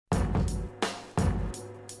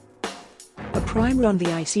primer on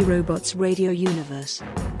the IC Robots radio universe.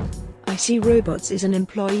 IC Robots is an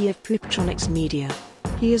employee of Pooptronics Media.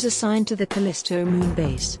 He is assigned to the Callisto moon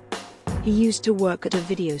base. He used to work at a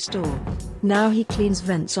video store. Now he cleans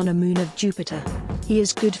vents on a moon of Jupiter. He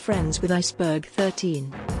is good friends with Iceberg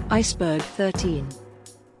 13. Iceberg 13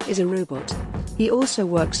 is a robot. He also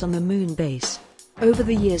works on the moon base. Over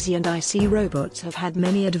the years he and IC Robots have had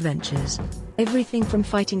many adventures. Everything from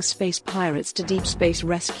fighting space pirates to deep space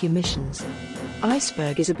rescue missions.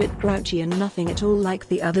 Iceberg is a bit grouchy and nothing at all like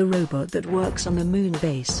the other robot that works on the moon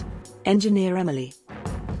base. Engineer Emily.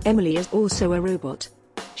 Emily is also a robot.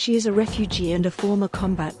 She is a refugee and a former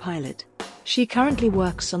combat pilot. She currently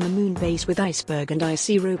works on the moon base with Iceberg and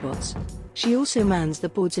IC Robots. She also mans the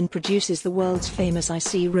boards and produces the world's famous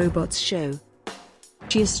IC Robots show.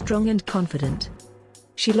 She is strong and confident.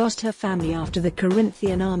 She lost her family after the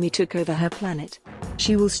Corinthian army took over her planet.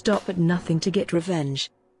 She will stop at nothing to get revenge.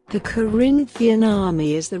 The Corinthian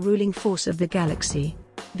army is the ruling force of the galaxy.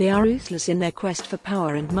 They are ruthless in their quest for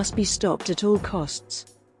power and must be stopped at all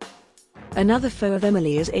costs. Another foe of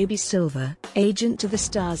Emily is AB Silver, agent to the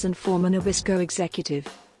stars and former Nabisco executive.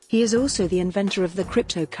 He is also the inventor of the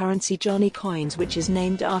cryptocurrency Johnny Coins, which is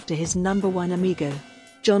named after his #1 amigo,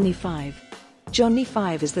 Johnny 5. Johnny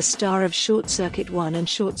 5 is the star of Short Circuit 1 and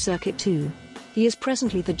Short Circuit 2. He is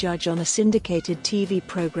presently the judge on a syndicated TV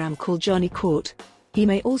program called Johnny Court. He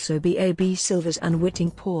may also be AB Silver's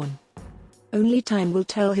unwitting pawn. Only time will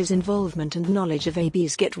tell his involvement and knowledge of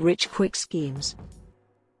AB's get-rich-quick schemes.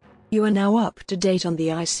 You are now up to date on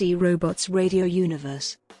the IC Robots radio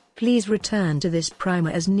universe. Please return to this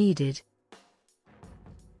primer as needed.